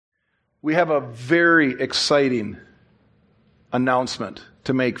we have a very exciting announcement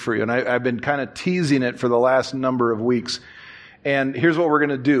to make for you. And I've been kind of teasing it for the last number of weeks. And here's what we're going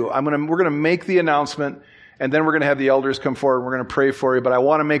to do. We're going to make the announcement, and then we're going to have the elders come forward, and we're going to pray for you. But I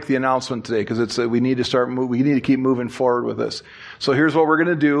want to make the announcement today because we need to keep moving forward with this. So here's what we're going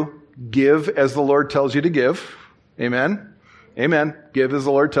to do. Give as the Lord tells you to give. Amen. Amen. Give as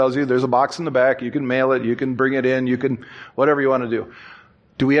the Lord tells you. There's a box in the back. You can mail it. You can bring it in. You can, whatever you want to do.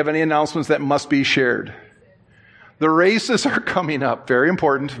 Do we have any announcements that must be shared? The races are coming up. Very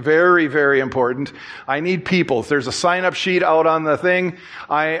important. Very, very important. I need people. If there's a sign-up sheet out on the thing,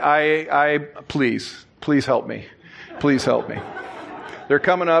 please help me. Please help me. They're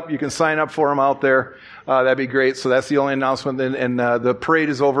coming up. You can sign up for them out there. That'd be great. So that's the only announcement. And the parade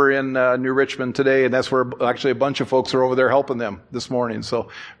is over in New Richmond today, and that's where actually a bunch of folks are over there helping them this morning. So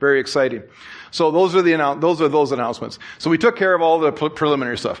very exciting. So those are those announcements. So we took care of all the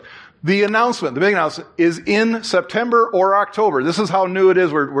preliminary stuff. The announcement, the big announcement, is in September or October. This is how new it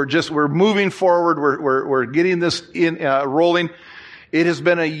is. We're moving forward. We're getting this rolling. It has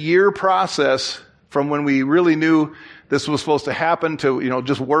been a year process from when we really knew this was supposed to happen to,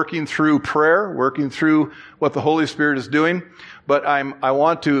 just working through prayer, working through what the Holy Spirit is doing. But I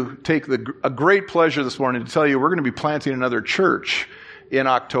want to take a great pleasure this morning to tell you we're going to be planting another church in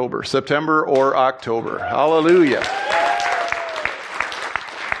October, September or October. Hallelujah.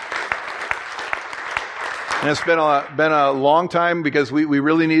 And it's been a long time because we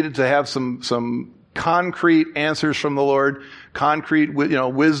really needed to have some concrete answers from the Lord, concrete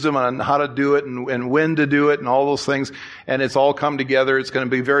wisdom on how to do it and when to do it and all those things. And it's all come together. It's going to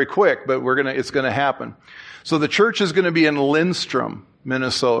be very quick, but it's going to happen. So the church is going to be in Lindstrom,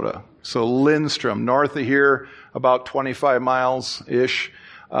 Minnesota. So Lindstrom, north of here, about 25 miles ish,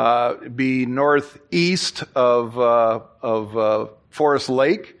 be northeast of Forest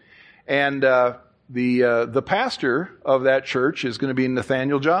Lake, and the pastor of that church is going to be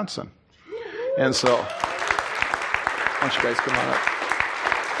Nathaniel Johnson. And so, why don't you guys come on up?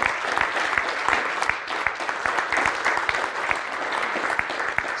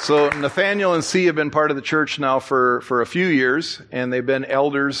 So Nathaniel and C have been part of the church now for a few years, and they've been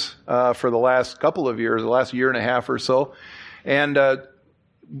elders for the last couple of years, the last year and a half or so. And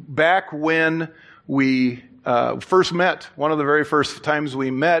back when we first met, one of the very first times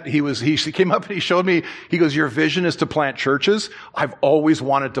we met, he came up and he showed me, he goes, "Your vision is to plant churches? I've always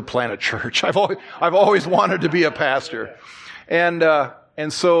wanted to plant a church. I've always wanted to be a pastor." And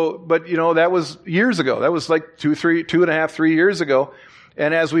so, but that was years ago. That was like 2.5, 3 years ago.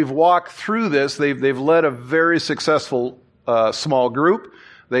 And as we've walked through this, they've led a very successful small group.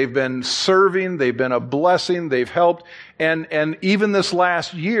 They've been serving. They've been a blessing. They've helped. And even this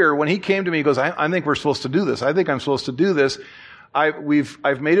last year, when he came to me, he goes, I think we're supposed to do this. I think I'm supposed to do this.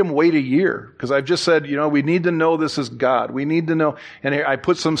 I've made him wait a year because I've just said, we need to know this is God. We need to know. And I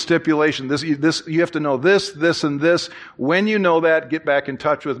put some stipulation. This, you have to know this, and this. When you know that, get back in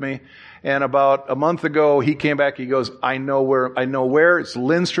touch with me. And about a month ago, he came back. He goes, I know where it's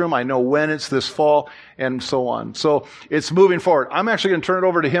Lindstrom. I know when it's this fall, and so on. So it's moving forward. I'm actually going to turn it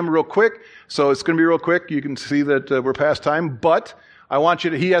over to him real quick. So it's going to be real quick. You can see that we're past time, but I want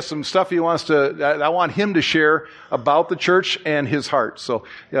he has some stuff I want him to share about the church and his heart. So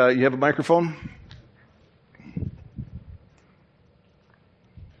you have a microphone?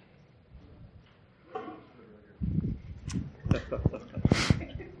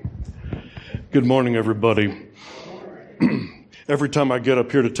 Good morning, everybody. Every time I get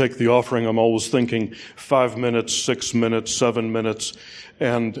up here to take the offering, I'm always thinking 5 minutes, 6 minutes, 7 minutes.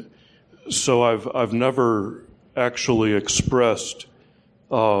 And so I've never actually expressed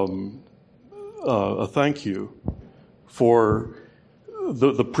a thank you for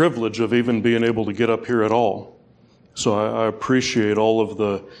the privilege of even being able to get up here at all. So I appreciate all of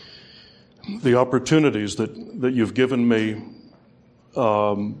the opportunities that you've given me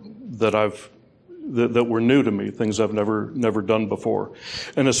that were new to me, things I've never done before,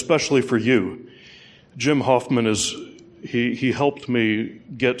 and especially for you. Jim Hoffman he helped me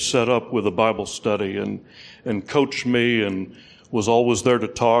get set up with a Bible study and coached me and was always there to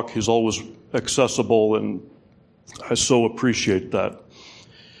talk. He's always accessible, and I so appreciate that.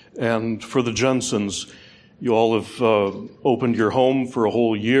 And for the Jensens, you all have opened your home for a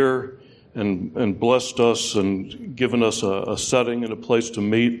whole year and blessed us and given us a setting and a place to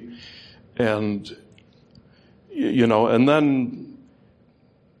meet. And, and then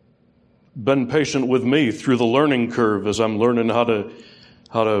been patient with me through the learning curve as I'm learning how to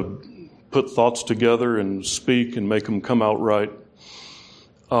put thoughts together and speak and make them come out right.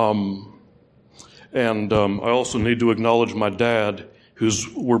 I also need to acknowledge my dad,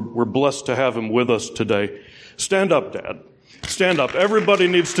 we're blessed to have him with us today. Stand up, Dad. Stand up. Everybody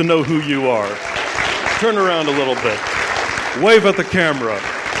needs to know who you are. Turn around a little bit. Wave at the camera.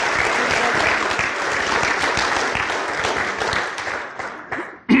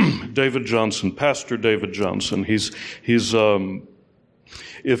 David Johnson, Pastor David Johnson. He's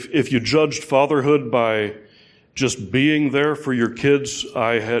if you judged fatherhood by just being there for your kids,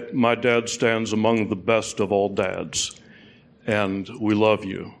 my dad stands among the best of all dads, and we love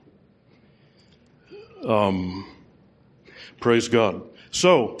you. Praise God.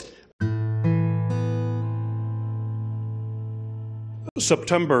 So,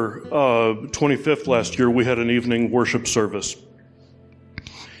 September 25th last year, we had an evening worship service.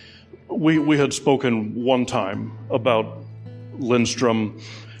 We had spoken one time about Lindstrom.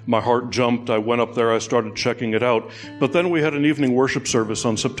 My heart jumped. I went up there. I started checking it out. But then we had an evening worship service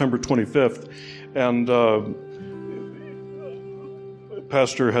on September 25th, and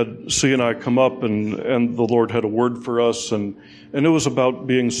Pastor had C and I come up, and the Lord had a word for us, and it was about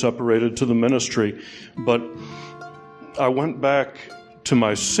being separated to the ministry. But I went back to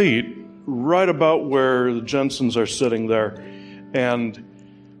my seat right about where the Jensens are sitting there, and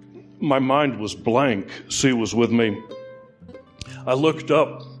my mind was blank. C was with me. I looked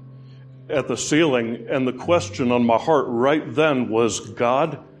up at the ceiling, and the question on my heart right then was,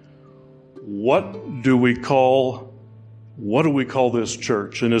 God, what do we call this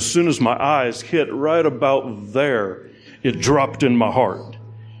church? And as soon as my eyes hit right about there, it dropped in my heart.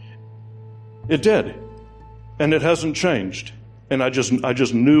 It did. And it hasn't changed. And I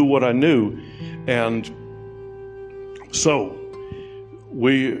just knew what I knew. And so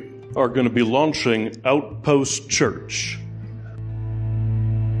we are going to be launching Outpost Church.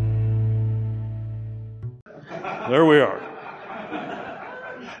 There we are.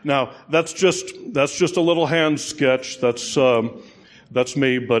 Now, that's just a little hand sketch. That's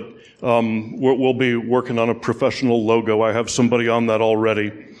me, but we'll be working on a professional logo. I have somebody on that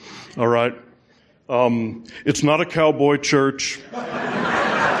already. All right. It's not a cowboy church.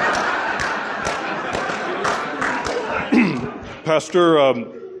 Pastor,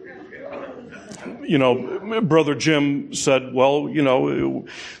 Brother Jim said, well,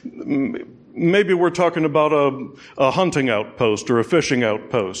 maybe we're talking about a hunting outpost or a fishing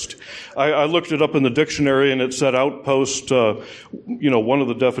outpost. I looked it up in the dictionary, and it said outpost, one of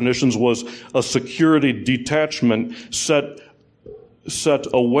the definitions was a security detachment set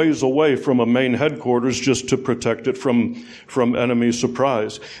a ways away from a main headquarters just to protect it from enemy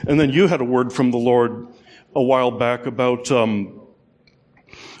surprise. And then you had a word from the Lord a while back about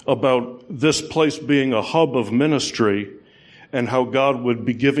this place being a hub of ministry, and how God would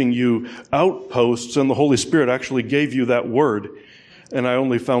be giving you outposts, and the Holy Spirit actually gave you that word. And I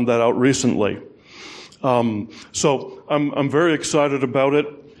only found that out recently. So I'm very excited about it.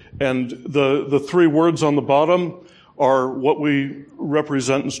 And the three words on the bottom are what we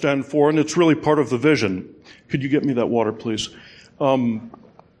represent and stand for, and it's really part of the vision. Could you get me that water, please?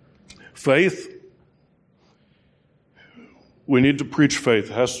 Faith. We need to preach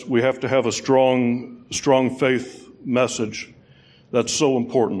faith. We have to have a strong faith message. That's so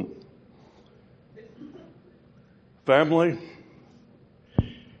important. Family.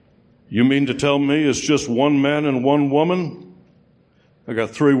 You mean to tell me it's just one man and one woman? I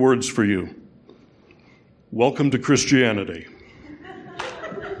got three words for you. Welcome to Christianity.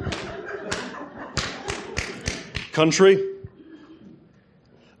 Country.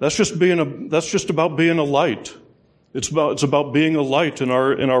 That's just about being a light. It's about being a light in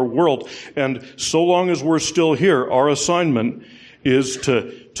our world. And so long as we're still here, our assignment is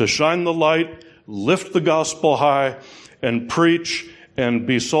to shine the light, lift the gospel high, and preach and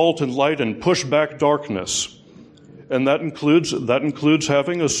be salt and light and push back darkness. And that includes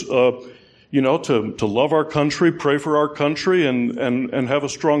having us, to love our country, pray for our country, and have a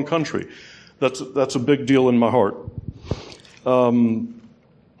strong country. That's a big deal in my heart. And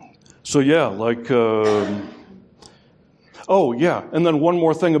then one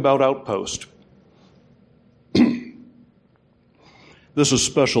more thing about Outpost. This is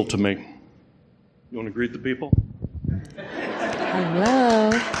special to me. You want to greet the people?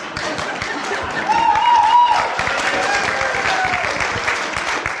 Hello.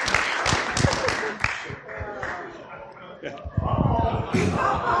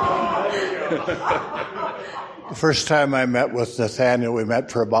 The first time I met with Nathaniel, we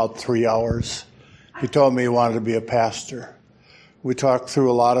met for about 3 hours. He told me he wanted to be a pastor. We talked through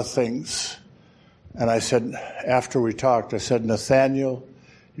a lot of things. And I said, after we talked, I said, Nathaniel,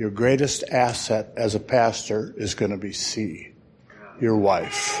 your greatest asset as a pastor is going to be C, your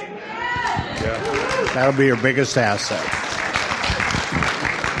wife. Yeah. That'll be your biggest asset.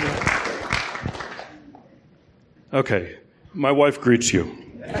 Okay, my wife greets you.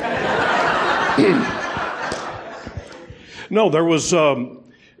 No, there was. I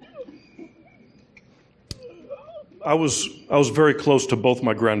was very close to both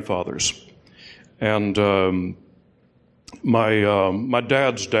my grandfathers, and my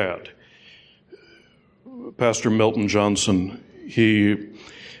dad's dad, Pastor Milton Johnson.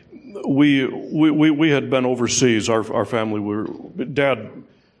 We had been overseas. Our family Dad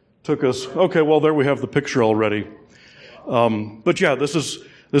took us. Okay, well there we have the picture already. But yeah, this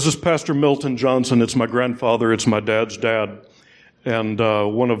is Pastor Milton Johnson. It's my grandfather. It's my dad's dad, and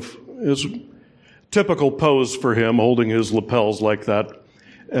one of his typical pose for him, holding his lapels like that.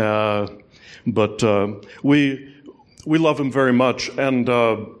 But we love him very much, and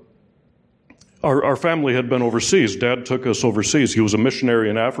our family had been overseas. Dad took us overseas. He was a missionary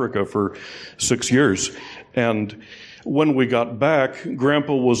in Africa for 6 years, and when we got back,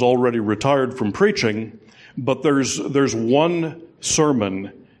 Grandpa was already retired from preaching. But there's one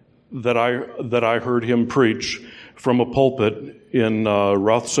sermon that I heard him preach from a pulpit in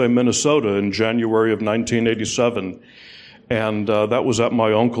Rothsay, Minnesota in January of 1987. And that was at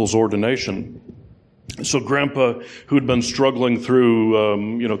my uncle's ordination. So Grandpa, who'd been struggling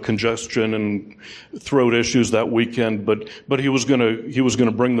through, congestion and throat issues that weekend, but he was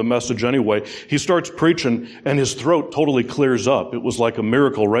gonna bring the message anyway. He starts preaching and his throat totally clears up. It was like a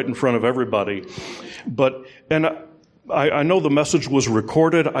miracle right in front of everybody. And I know the message was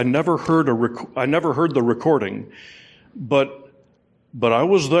recorded. I never heard the recording, but I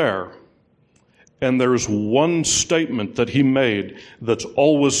was there, and there's one statement that he made that's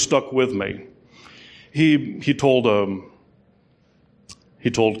always stuck with me. He told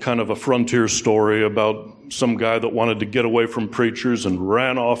kind of a frontier story about some guy that wanted to get away from preachers and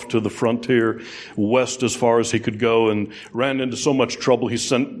ran off to the frontier west as far as he could go and ran into so much trouble he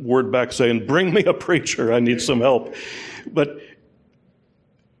sent word back saying, "Bring me a preacher, I need some help." But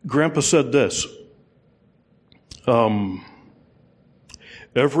Grandpa said this,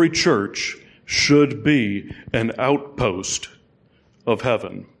 every church should be an outpost of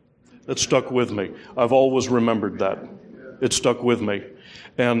heaven. That stuck with me. I've always remembered that. It stuck with me.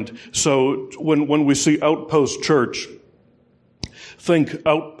 And so when we see Outpost Church, think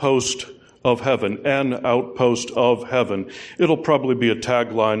outpost of heaven, an outpost of heaven. It'll probably be a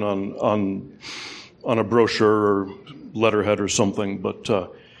tagline on a brochure or letterhead or something.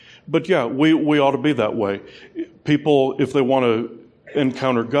 But yeah, we ought to be that way. People, if they want to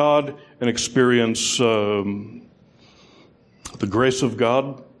encounter God and experience the grace of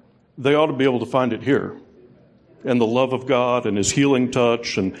God, they ought to be able to find it here. And the love of God and His healing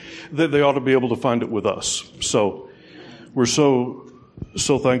touch, and they ought to be able to find it with us. So we're so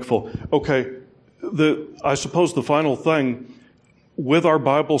thankful. Okay, I suppose the final thing with our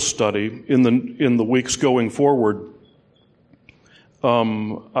Bible study in the weeks going forward,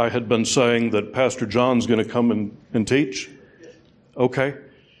 I had been saying that Pastor John's going to come and teach. Okay,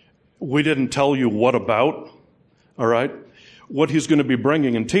 we didn't tell you what about. All right. What he's going to be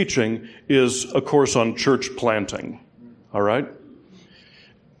bringing and teaching is a course on church planting. All right?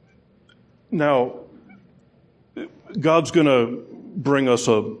 Now, God's going to bring us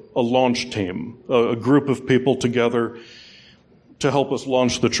a launch team, a group of people together to help us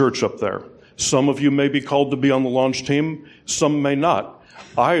launch the church up there. Some of you may be called to be on the launch team. Some may not.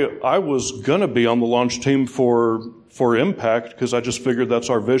 I was going to be on the launch team for Impact because I just figured that's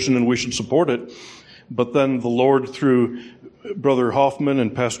our vision and we should support it. But then the Lord, through Brother Hoffman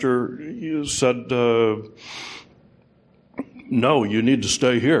and Pastor, said, no, you need to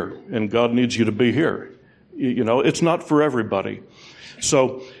stay here, and God needs you to be here. It's not for everybody.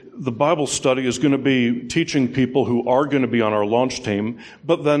 So the Bible study is going to be teaching people who are going to be on our launch team,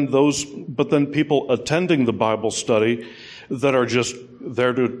 but then people attending the Bible study that are just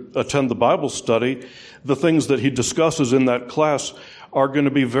there to attend the Bible study, the things that he discusses in that class are going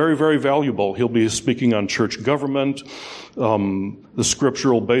to be very, very valuable. He'll be speaking on church government, the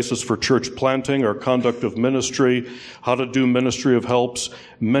scriptural basis for church planting, our conduct of ministry, how to do ministry of helps,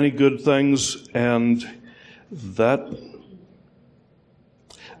 many good things, and that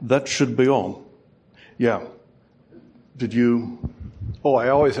should be all. Yeah. Did you? Oh, I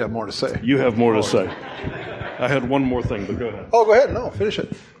always have more to say. You have more to say. I had one more thing, but go ahead. Oh, go ahead. No, finish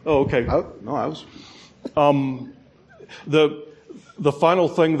it. Oh, okay. I was. The final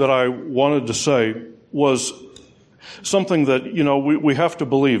thing that I wanted to say was something that, we have to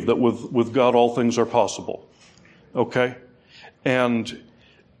believe that with God all things are possible. Okay? And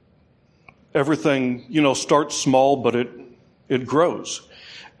everything, starts small, but it grows.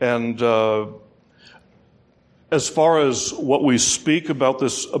 And as far as what we speak about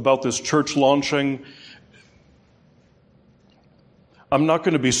this church launching, I'm not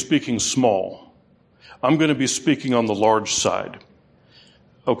going to be speaking small. I'm going to be speaking on the large side.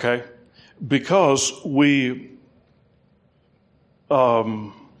 Okay? Because we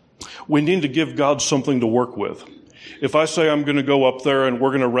need to give God something to work with. If I say I'm going to go up there and we're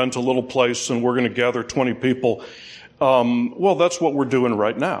going to rent a little place and we're going to gather 20 people, well, that's what we're doing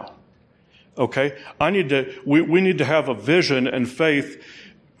right now. Okay? We need to have a vision and faith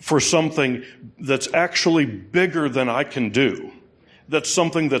for something that's actually bigger than I can do. That's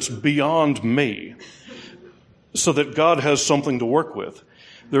something that's beyond me, so that God has something to work with.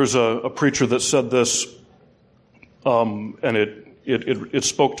 There's a preacher that said this, and it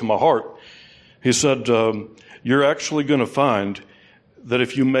spoke to my heart. He said, you're actually going to find that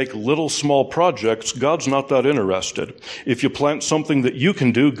if you make little small projects, God's not that interested. If you plant something that you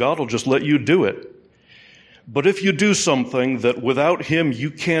can do, God will just let you do it. But if you do something that without Him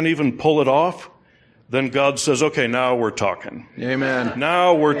you can't even pull it off, then God says, okay, now we're talking. Amen.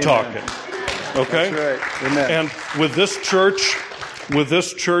 Now we're talking. Okay? That's right. Amen. And with this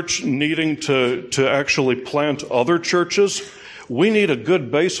church needing to actually plant other churches, we need a good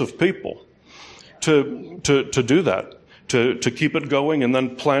base of people to do that, to keep it going and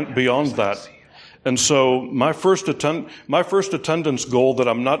then plant beyond that. And so my first attendance goal that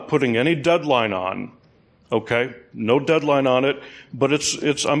I'm not putting any deadline on, okay, no deadline on it, but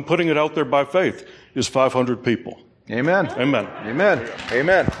I'm putting it out there by faith, is 500 people. Amen. Amen. Amen.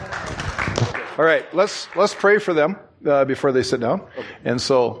 Amen. All right, let's pray for them before they sit down. And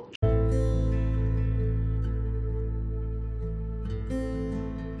so,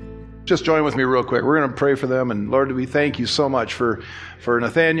 just join with me real quick. We're going to pray for them. And Lord, we thank you so much for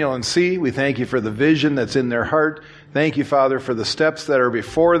Nathaniel and C. We thank you for the vision that's in their heart. Thank you, Father, for the steps that are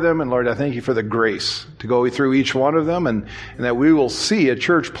before them. And Lord, I thank you for the grace to go through each one of them, and that we will see a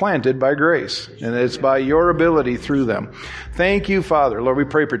church planted by grace. And it's by your ability through them. Thank you, Father. Lord, we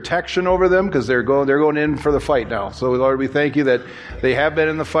pray protection over them because they're going in for the fight now. So, Lord, we thank you that they have been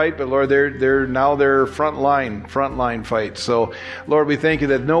in the fight, but Lord, they're now their frontline fight. So, Lord, we thank you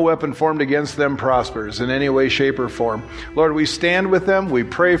that no weapon formed against them prospers in any way, shape, or form. Lord, we stand with them, we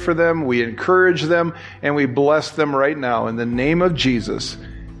pray for them, we encourage them, and we bless them right now in the name of Jesus.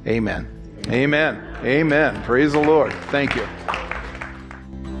 Amen. Amen. Amen. Praise the Lord. Thank you.